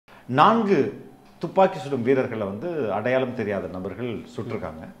4 துப்பாக்கி சுடும் வீரர்களை வந்து அடையாளம் தெரியாத நபர்கள்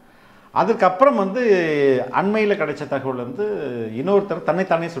சுட்டிருக்காங்க. அதுக்கப்புறம் வந்து அண்மையில் கிடைச்ச தகவல் வந்து இன்னொருத்தர்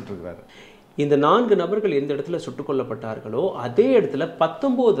தன்னைத்தானே சுட்டிருக்கிறாரு. இந்த 4 நபர்கள் எந்த இடத்துல சுட்டுக் கொல்லப்பட்டார்களோ அதே இடத்துல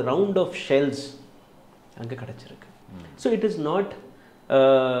 19 ரவுண்ட் ஆஃப் ஷெல்ஸ் அங்கே கிடைச்சிருக்கு. So it is not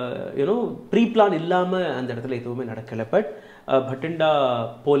pre plan இல்லாமல் அந்த இடத்துல எதுவுமே நடக்கலை. பட் பட்டிண்டா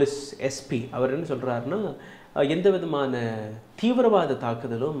போலீஸ் எஸ்பி அவர் என்ன சொல்கிறாருன்னா, எந்த விதமான தீவிரவாத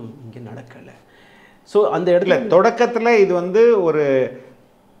தாக்குதலும் இங்கே நடக்கலை. ஸோ அந்த இடத்துல தொடக்கத்தில் இது வந்து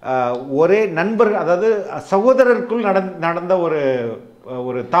ஒரே நண்பர், அதாவது சகோதரருக்குள் நடந்த ஒரு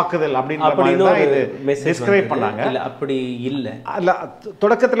தாக்குதல் அப்படின்னு டிஸ்கிரைப் பண்ணாங்க. அப்படி இல்லை,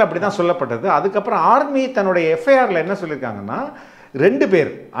 தொடக்கத்தில் அப்படிதான் சொல்லப்பட்டது. அதுக்கப்புறம் ஆர்மி தன்னுடைய எஃப்ஐஆர்ல என்ன சொல்லியிருக்காங்கன்னா, 2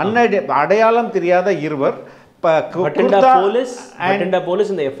 பேர் அடையாளம் தெரியாத இருவர்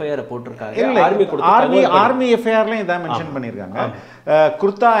ஆர்மி எஃப்ஐஆர்லயும் இதான் மென்ஷன் பண்ணியிருக்காங்க.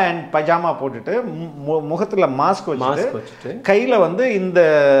 குர்தா அண்ட் பஜாமா போட்டுட்டு முகத்துல மாஸ்க் வச்சுட்டு கையில வந்து இந்த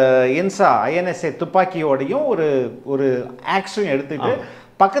ஐஎன்எஸ்ஏ துப்பாக்கியோடையும் ஒரு ஆக்ஷன் எடுத்துட்டு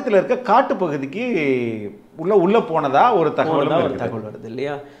பக்கத்துல இருக்க காட்டு பகுதிக்கு உள்ள போனதா ஒரு தகவல் வருது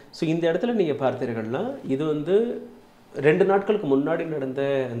இல்லையா? ஸோ இந்த இடத்துல நீங்க பார்த்தீர்கள்னா இது வந்து 2 நாட்களுக்கு முன்னாடி நடந்த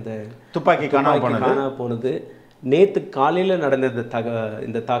அந்த துப்பாக்கி காணா போனது, நேற்று காலையில் நடந்த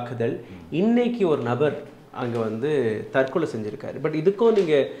இந்த தாக்குதல், இன்னைக்கு ஒரு நபர் அங்கே வந்து தற்கொலை செஞ்சுருக்காரு. பட் இதுக்கும்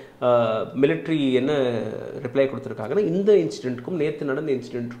நீங்கள் மிலிட்ரி என்ன ரிப்ளை கொடுத்துருக்காங்கன்னா, இந்த இன்சிடெண்ட்டுக்கும் நேற்று நடந்த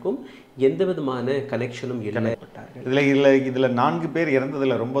இன்சிடெண்ட்டுக்கும் எந்த விதமான கனெக்ஷனும் இல்லை. இதில் 4 பேர்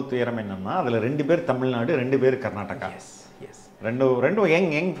இறந்ததில் ரொம்ப துயரம் என்னன்னா, அதில் 2 பேர் தமிழ்நாடு, 2 பேர் கர்நாடகா. ரெண்டும் யங்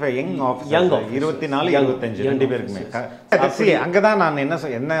 24 25 2 பேருக்குமே. அங்கதான் நான்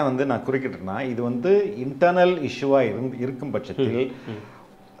என்ன வந்து நான் குறிக்கிட்டேன்னா, இது வந்து இன்டர்னல் இஷ்யூவா இருக்கும் பட்சத்தில்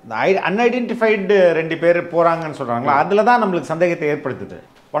அன்ஐடென்டிஃபைடு 2 பேர் போறாங்கன்னு சொல்றாங்களா, அதுல தான் நம்மளுக்கு சந்தேகத்தை ஏற்படுத்துது.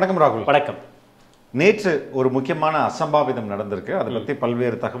 வணக்கம் ராகுல். வணக்கம். நேற்று ஒரு முக்கியமான அசம்பாவிதம் நடந்திருக்கு. அதை பற்றி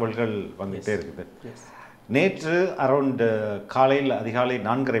பல்வேறு தகவல்கள் வந்துகிட்டே இருக்குது. நேற்று அரௌண்ட் காலையில் அதிகாலை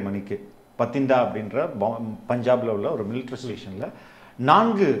 4:30 மணிக்கு பத்திண்டா அப்படின்ற பஞ்சாபில் உள்ள ஒரு மிலிட்ரி ஸ்டேஷனில்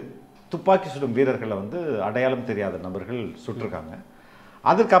 4 துப்பாக்கி சுடும் வீரர்களை வந்து அடையாளம் தெரியாத நபர்கள் சுட்டிருக்காங்க.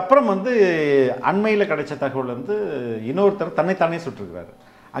 அதுக்கப்புறம் வந்து அண்மையில் கிடைச்ச தகவல் வந்து இன்னொருத்தர் தன்னைத்தானே சுட்டிருக்கிறாரு.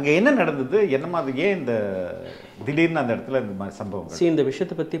 அங்கே என்ன நடந்தது, என்ன மாதிரி, ஏன் இந்த திடீர்னு அந்த இடத்துல இந்த மாதிரி சம்பவம்? இந்த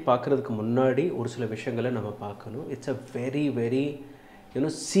விஷயத்தை பற்றி பார்க்குறதுக்கு முன்னாடி ஒரு சில விஷயங்களை நம்ம பார்க்கணும். It's a very very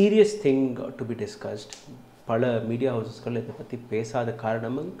serious thing to be discussed. பல மீடியா ஹவுசஸ்கள் இதை பற்றி பேசாத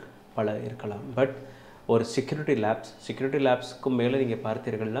காரணமும் பல இருக்கலாம். பட் ஒரு செக்யூரிட்டி லேப்ஸ்க்கு மேலே நீங்கள்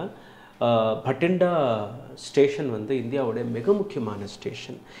பார்த்தீர்கள்னா, பட்டிண்டா ஸ்டேஷன் வந்து இந்தியாவுடைய மிக முக்கியமான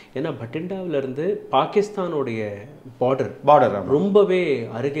ஸ்டேஷன். ஏன்னா பட்டிண்டாவிலேருந்து பாகிஸ்தானுடைய பார்டர் ரொம்பவே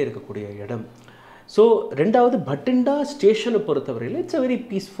அருகே இருக்கக்கூடிய இடம். ஸோ 2வது பட்டிண்டா ஸ்டேஷனை பொறுத்தவரையில் it's a very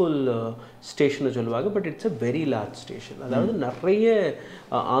peaceful station சொல்லுவாங்க. But it's a very large station. அதாவது நிறைய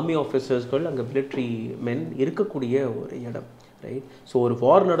ஆர்மி ஆஃபீஸர்ஸ்கள் அங்கே மிலிட்ரி மென் இருக்கக்கூடிய ஒரு இடம், ரைட்? ஸோ ஒரு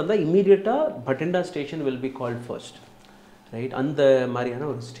வார் நடந்தால் இம்மீடியட்டாக Bathinda station will be called first, right? அந்த மாதிரியான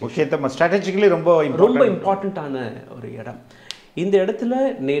ஒரு ஸ்டேஷன் ஸ்ட்ராட்டஜிக்கலி ரொம்ப இம்பார்ட்டண்ட்டான ஒரு இடம். இந்த இடத்துல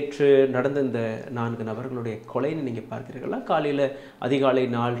நேற்று நடந்த இந்த 4 நபர்களுடைய கொலைன்னு நீங்கள் பார்த்தீர்களா, காலையில் அதிகாலை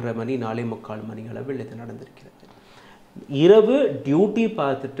 4:30 மணி 4:45 மணி அளவில் இது நடந்திருக்கிறது. இரவு டியூட்டி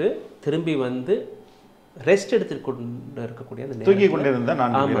பார்த்துட்டு திரும்பி வந்து ரெஸ்ட் எடுத்துட்டு கொண்டு இருக்கக்கூடிய அந்த தூங்கி கொண்டிருந்த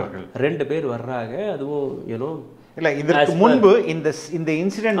 2 பேர் வர்றாங்க. அதுவும் இல்ல, இதற்கு முன்பு இந்த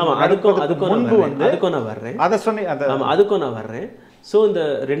இன்சிடென்ட் அதுக்கும் நான் வர்றேன். ஸோ இந்த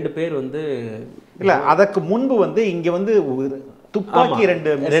 2 பேர் வந்து இல்ல, அதற்கு முன்பு வந்து இங்க வந்து துப்பாக்கி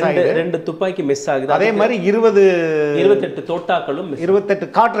 2 துப்பாக்கி மிஸ் ஆகுது. அதே மாதிரி 28 தோட்டாக்களும் 28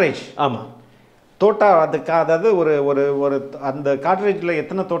 கார்ட்ரேஜ். ஆமா, தோட்டா அதாவது ஒரு அந்த கார்ட்ரேஜ்ல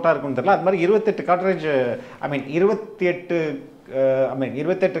எத்தனை தோட்டா இருக்குன்னு தெரியல. அது மாதிரி 28 கார்ட்ரேஜ், 28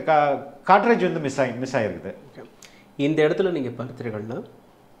 கார்ட்ரேஜ் வந்து மிஸ் ஆயிருக்குது. இந்த இடத்துல நீங்க பார்த்தீர்கள்னா,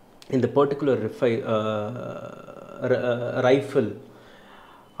 இந்த பர்டிகுலர் ரைஃபிள்,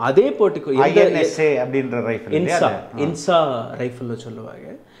 அதே பர்டிகுலர் ஐஎன்எஸ்ஏ அப்படின்ற ரைஃபிள், இன்சா ரைஃபிள்னு சொல்லுவாங்க.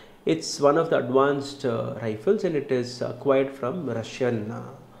 It's one of the advanced rifles and it is acquired from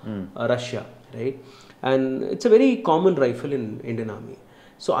Russia, right? And it's a very common rifle in Indian army.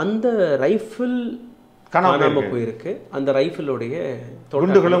 So அந்த ரைஃபிள் காணாம போயிருக்கு. அந்த ரைஃபிளுடைய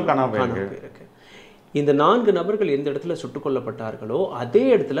குண்டுகளும் காணாம போயிருக்கு. இந்த 4 நபர்கள் எந்த இடத்துல சுட்டுக் கொல்லப்பட்டார்களோ அதே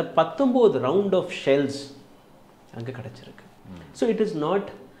இடத்துல 19 ரவுண்ட் ஆஃப் ஷெல்ஸ் அங்கே கிடைச்சிருக்கு. So it is not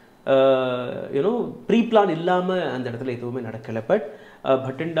pre plan இல்லாமல் அந்த இடத்துல எதுவுமே நடக்கலை. பட்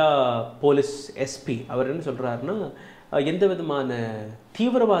பட்டிண்டா போலீஸ் எஸ்பி அவர் என்ன சொல்கிறாருன்னா, எந்த விதமான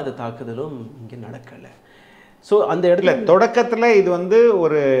தீவிரவாத தாக்குதலும் இங்கே நடக்கலை. ஸோ அந்த இடத்துல தொடக்கத்தில் இது வந்து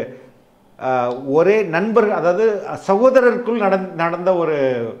ஒரே நண்பர், அதாவது சகோதரருக்குள் நடந்த ஒரு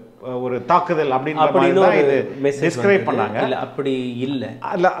ஒரு தாக்குதல் அப்படின்னு இது டிஸ்கிரைப் பண்ணாங்க. இல்லை, அப்படி இல்லை.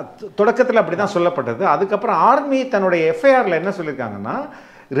 அல்ல, தொடக்கத்தில் அப்படி தான் சொல்லப்பட்டது. அதுக்கப்புறம் ஆர்மி தன்னுடைய எஃப்ஐஆரில் என்ன சொல்லியிருக்காங்கன்னா,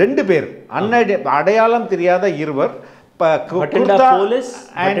 2 பேர் அடையாளம் தெரியாத இருவர்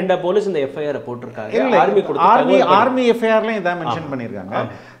போலீஸ் இந்த எஃப்ஐஆர் போட்டிருக்காங்க. ஆர்மி எஃப்ஐஆர்லயும் இதான் மென்ஷன் பண்ணியிருக்காங்க.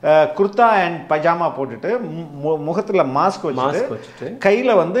 குர்தா அண்ட் பஜாமா போட்டுட்டு முகத்துல மாஸ்க் வச்சுட்டு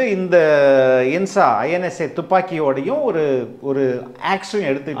கையில வந்து இந்த INSA துப்பாக்கியோடையும் ஒரு ஆக்ஷன்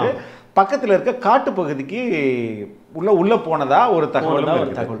எடுத்துட்டு பக்கத்துல இருக்க காட்டு பகுதிக்கு உள்ள போனதா ஒரு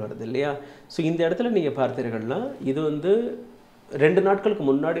தகவல் வருது இல்லையா? ஸோ இந்த இடத்துல நீங்க பார்த்தீர்கள்னா இது வந்து 2 நாட்களுக்கு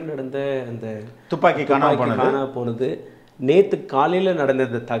முன்னாடி நடந்த அந்த துப்பாக்கி காணா போனது, நேற்று காலையில் நடந்த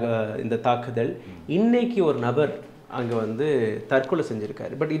இந்த தாக்குதல், இன்னைக்கு ஒரு நபர் அங்கே வந்து தற்கொலை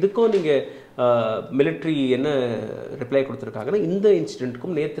செஞ்சுருக்காரு. பட் இதுக்கும் நீங்கள் மிலிட்ரி என்ன ரிப்ளை கொடுத்துருக்காங்கன்னா, இந்த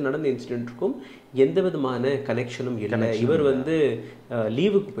இன்சிடெண்ட்டுக்கும் நேற்று நடந்த இன்சிடெண்ட்டுக்கும் எந்த விதமான கனெக்ஷனும் இல்லை. இவர் வந்து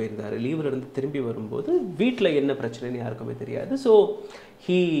லீவுக்கு போயிருந்தார். லீவுலேருந்து திரும்பி வரும்போது வீட்டில் என்ன பிரச்சனைன்னு யாருக்குமே தெரியாது. So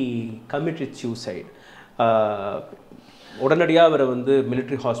he committed suicide. உடனடியாக அவரை வந்து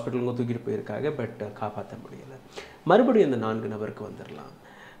மிலிட்ரி ஹாஸ்பிட்டலுங்க தூக்கிட்டு போயிருக்காங்க. பட் காப்பாற்ற முடியலை. மறுபடியும் இந்த 4 நபருக்கு வந்துடலாம்.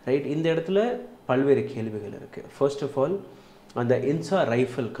 ரைட், இந்த இடத்துல பல்வேறு கேள்விகள் இருக்குது. ஃபர்ஸ்ட் ஆஃப் ஆல், அந்த இன்சா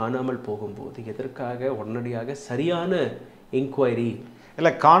ரைஃபிள் காணாமல் போகும்போது எதற்காக உடனடியாக சரியான என்கொயரி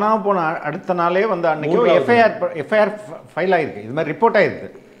இல்லை, காணாமல் போன அடுத்த நாளே வந்து அன்றைக்கி எஃப்ஐஆர் ஃபைல் ஆகிருக்கு, இது மாதிரி ரிப்போர்ட் ஆகிருக்கு.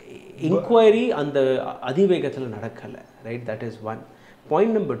 என்கொயரி அந்த அதிவேகத்தில் நடக்கலை. Right, that is one.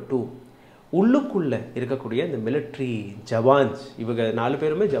 Point number 2, உள்ளுக்குள்ளே இருக்கக்கூடிய இந்த மிலிட்ரி ஜவான்ஸ், இவங்க 4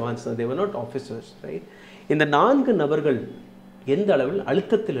 பேருமே ஜவான்ஸ் தான், தேவர் நாட் ஆஃபீஸர்ஸ். ரைட், இந்த 4 நபர்கள் எந்த அளவில்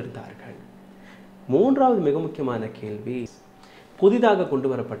அழுத்தத்தில் இருந்தார்கள்? 3வது மிக முக்கியமான கேள்வி, புதிதாக கொண்டு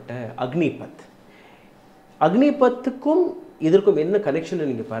வரப்பட்ட அக்னிபத்துக்கும் இதற்கும் என்ன கனெக்ஷன்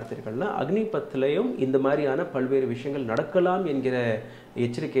நீங்கள் பார்த்தீர்கள்னா, அக்னிபத்லையும் இந்த மாதிரியான பல்வேறு விஷயங்கள் நடக்கலாம் என்கிற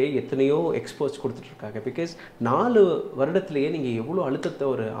எச்சரிக்கையை எத்தனையோ எக்ஸ்போர்ட்ஸ் கொடுத்துட்ருக்காங்க. பிகாஸ் 4 வருடத்திலேயே நீங்கள் எவ்வளோ அழுத்தத்தை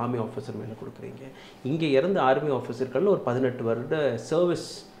ஒரு ஆர்மி ஆஃபீஸர் மேலே கொடுக்குறீங்க. இங்கே இறந்த ஆர்மி ஆஃபீஸர்கள் ஒரு 18 வருட சர்வீஸ்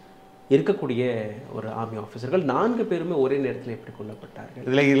இருக்கக்கூடிய ஒரு ஆர்மி ஆஃபீஸர்கள் 4 பேருமே ஒரே நேரத்தில் எப்படி கொல்லப்பட்டார்கள்?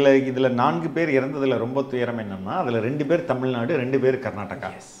 இதில் 4 பேர் இறந்ததில் ரொம்ப துயரம் என்னன்னா, அதில் 2 பேர் தமிழ்நாடு, 2 பேர்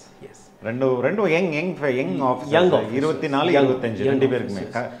கர்நாடகா. ரெண்டும் யங் ஆஃபீஸர், 24 25 2 பேருக்குமே.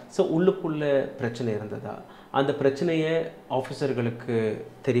 ஸோ உள்ளுக்குள்ள பிரச்சனை இருந்ததா? அந்த பிரச்சனையை ஆஃபீஸர்களுக்கு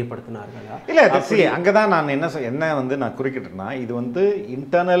தெரியப்படுத்தினார்களா? இல்லை, அங்கே தான் நான் என்ன வந்து நான் குறிக்கிட்டேன்னா, இது வந்து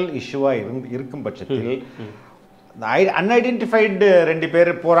இன்டர்னல் இஷ்யூவாக இருக்கும் பட்சத்தில் அன்ஐடென்டிஃபைடு 2 பேர்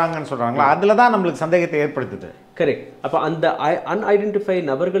போகிறாங்கன்னு சொல்கிறாங்களா, அதில் தான் நம்மளுக்கு சந்தேகத்தை ஏற்படுத்துது. கரெக்ட். அப்போ அந்த அன்ஐடென்டிஃபைட்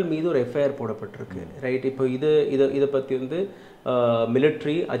நபர்கள் மீது ஒரு எஃப்ஐஆர் போடப்பட்டிருக்கு. ரைட், இப்போ இதை பற்றி வந்து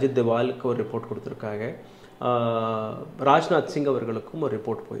மிலிட்ரி அஜித் தோவலுக்கு ஒரு ரிப்போர்ட் கொடுத்துருக்காங்க. ராஜ்நாத் சிங் அவர்களுக்கும் ஒரு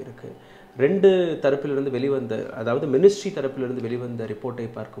ரிப்போர்ட் போயிருக்கு. 2 தரப்பிலிருந்து வெளிவந்த, அதாவது மினிஸ்ட்ரி தரப்பிலிருந்து வெளிவந்த ரிப்போர்ட்டை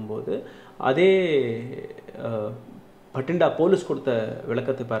பார்க்கும்போது, அதே பட்டிண்டா போலீஸ் கொடுத்த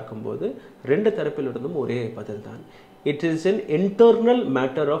விளக்கத்தை பார்க்கும்போது 2 தரப்பிலிருந்தும் ஒரே பதில் தான். It is an internal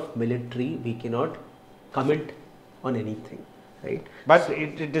matter of military, we cannot comment on anything. Right, but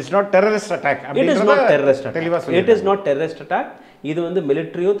it is not terrorist attack. It is not terrorist attack. It is not terrorist attack. இது வந்து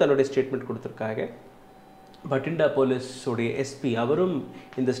மிலிட்ரியும் தன்னுடைய ஸ்டேட்மெண்ட் கொடுத்துருக்காங்க. பட்டிண்டா போலீஸ் உடைய SP அவரும்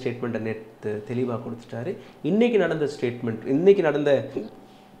இந்த ஸ்டேட்மெண்ட்டை நேற்று தெளிவாக கொடுத்துட்டாரு. இன்னைக்கு நடந்த ஸ்டேட்மெண்ட், இன்னைக்கு நடந்த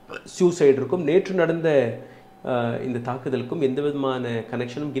சூசைடுக்கும் நேற்று நடந்த இந்த தாக்குதலுக்கும் எந்த விதமான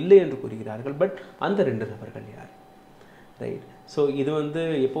கனெக்ஷனும் இல்லை என்று கூறுகிறார்கள். பட் அந்த 2 நபர்கள் யார்? ரைட், ஸோ இது வந்து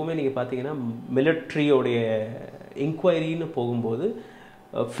எப்போவுமே நீங்கள் பார்த்தீங்கன்னா மிலிட்ரியோடைய என்கொயரின்னு போகும்போது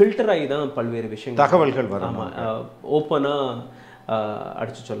ஃபில்டர் ஆகி தான் பல்வேறு விஷயங்கள் தகவல்கள் வரும். ஆமாம், ஓப்பனாக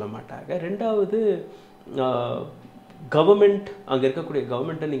அடித்து சொல்ல மாட்டாங்க. 2வது, கவர்மெண்ட், அங்கே இருக்கக்கூடிய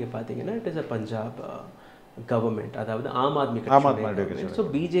கவர்மெண்ட்டை நீங்கள் பார்த்தீங்கன்னா it is a Punjab government, அதாவது ஆம் ஆத்மி கட்சி. ஸோ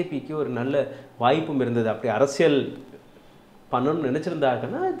பிஜேபிக்கு ஒரு நல்ல வாய்ப்பும் இருந்தது. அப்படி அரசியல் பண்ணணும்னு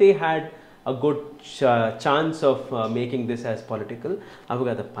நினச்சிருந்தாங்கன்னா they had a good chance of making this as political. அவங்க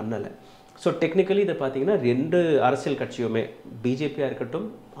அதை பண்ணலை. ஸோ டெக்னிக்கலி இதை பார்த்தீங்கன்னா 2 அரசியல் கட்சியுமே, பிஜேபியாக இருக்கட்டும்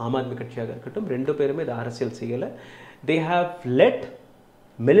ஆம் ஆத்மி கட்சியாக இருக்கட்டும், 2 பேருமே இதை அரசியல் செய்யலை. they have let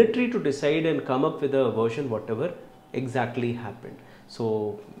military to decide and come up with a version whatever exactly happened. So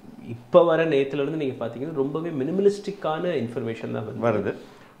இப்போ வர நேரத்துலேருந்து நீங்கள் பார்த்தீங்கன்னா ரொம்பவே மினிமலிஸ்டிக்கான இன்ஃபர்மேஷன் தான் வருது.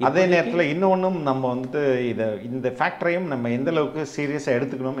 அதே நேரத்தில் இன்னொன்றும் நம்ம வந்து இந்த ஃபேக்டரையும் நம்ம எந்த அளவுக்கு சீரியஸாக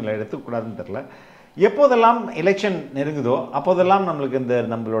எடுத்துக்கணும் இல்லை எடுத்துக்கூடாதுன்னு தெரில. எப்போதெல்லாம் எலெக்ஷன் நெருங்குதோ அப்போதெல்லாம் நம்மளுக்கு இந்த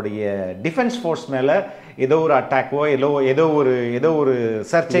நம்மளுடைய டிஃபென்ஸ் ஃபோர்ஸ் மேலே ஏதோ ஒரு அட்டாக்கோ ஏதோ ஒரு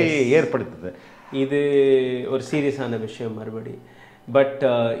சர்ச்சையை ஏற்படுத்துது. இது ஒரு சீரியஸான விஷயம். மறுபடி பட்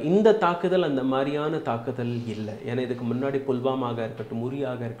இந்த தாக்குதல் அந்த மாதிரியான தாக்குதல் இல்லை. ஏன்னா இதுக்கு முன்னாடி புல்வாமாக இருக்கட்டும்,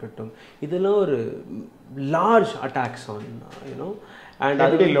 உரியாக இருக்கட்டும், இதெல்லாம் ஒரு large attacks on you know and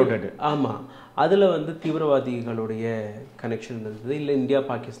அது ஆமாம், அதில் வந்து தீவிரவாதிகளுடைய கனெக்ஷன் இருந்தது, இல்லை இந்தியா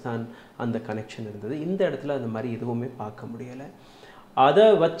பாகிஸ்தான் அந்த கனெக்ஷன் இருந்தது. இந்த இடத்துல அந்த மாதிரி எதுவுமே பார்க்க முடியலை. அதை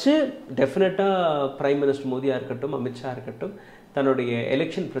வச்சு டெஃபினட்டாக பிரைம் மினிஸ்டர் மோடியாக இருக்கட்டும், அமித்ஷா இருக்கட்டும், தன்னுடைய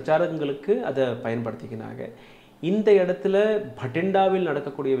எலெக்ஷன் பிரச்சாரங்களுக்கு அதை பயன்படுத்திக்கினாங்க. இந்த இடத்துல பட்டிண்டாவில்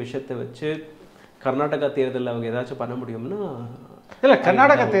நடக்கக்கூடிய விஷயத்தை வச்சு கர்நாடகா தேர்தலில் அவங்க ஏதாச்சும் பண்ண முடியும்னா இல்லை,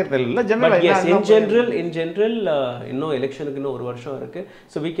 கர்நாடகா தேர்தல் இல்லை, இன் ஜென்ரல் இன்னும் எலெக்ஷனுக்கு இன்னும் ஒரு வருஷம் இருக்குது.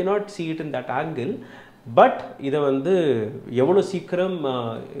 So we cannot see it in that angle. But இதை வந்து எவ்வளோ சீக்கிரம்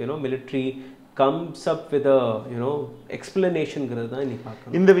you know military comes up with a explanation-ங்கிறது தான் நீ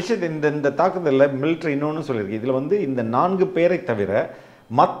பார்க்கணும். இந்த விஷயத்தை இந்த தாக்குதலில் மிலிட்ரி இன்னொன்று சொல்லியிருக்கு. இதில் வந்து இந்த 4 பேரை தவிர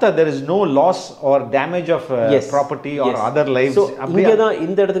மற்ற there is no loss or damage of property or other lives. இங்கே தான்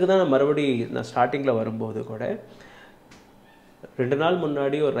இந்த இடத்துக்கு தான் நான் ஸ்டார்டிங்கில் வரும்போது கூட 2 நாள்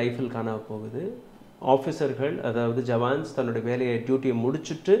முன்னாடி ஒரு ரைஃபிள் காணாம போகுது. ஆஃபீஸர்கள், அதாவது ஜவான்ஸ், தன்னுடைய வேலையை டியூட்டியை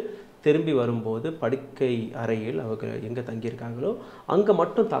முடிச்சுட்டு திரும்பி வரும்போது படுக்கை அறையில் அவங்க எங்கே தங்கியிருக்காங்களோ அங்கே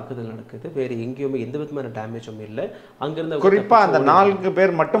மட்டும் தாக்குதல் நடக்குது. வேறு எங்கேயுமே எந்த விதமான டேமேஜும் இல்லை. அங்கிருந்து குறிப்பாக அந்த 4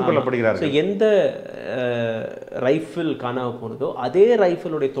 பேர் மட்டும் கொல்லப்படுகிறார்கள். ஸோ எந்த ரைஃபிள் காணாமல் போனதோ அதே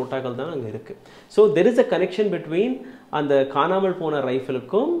ரைஃபிளுடைய தோட்டாக்கள் தான் அங்கே இருக்குது. So there is a connection between அந்த காணாமல் போன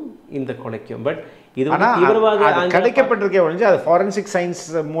ரைஃபிளுக்கும் இந்த கொலைக்கும். பட் இது தீவிரவாத கிடைக்கப்பட்டிருக்கே ஒழிஞ்சு அது ஃபாரன்சிக் சயின்ஸ்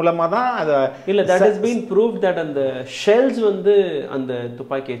மூலமா தான் அது இல்ல, that has been proved that அந்த ஷெல்ஸ் வந்து அந்த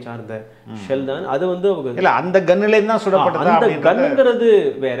துப்பாக்கியை சார்ந்த ஷெல் தான். அது வந்து இல்ல அந்த கன்னிலே தான் சுடப்பட்டதா? அந்த கன்ங்கிறது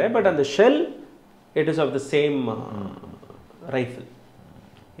வேற, பட் அந்த shell it is of the same rifle.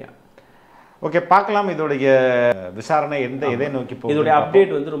 Okay, பார்க்கலாம் இதோடைய விசாரணை எதை நோக்கி போகுது. இதோடைய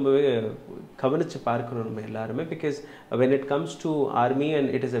அப்டேட் வந்து ரொம்பவே கவனிச்சு பார்க்கணும் நம்ம எல்லாருமே. Because when it comes to army and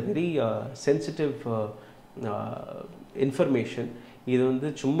it is a very sensitive information. இது வந்து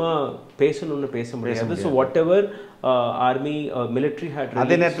சும்மா பேசணும்னு பேச முடியாது. So what ever army military had,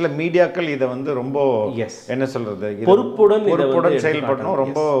 அதே நேரத்தில் மீடியாக்கள் இதை வந்து ரொம்ப என்ன சொல்றது, பொறுப்புடன் செயல்படணும்,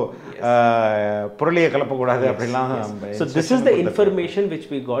 ரொம்ப பொருளியை கலப்பக்கூடாது அப்படிலாம். So this is the information which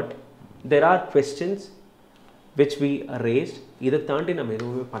we got. There are questions which we raised. இதை தாண்டி நம்ம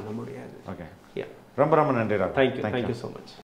எதுவுமே பண்ண முடியாது. ஓகே, ரொம்ப ரொம்ப நன்றி. Thank you so much.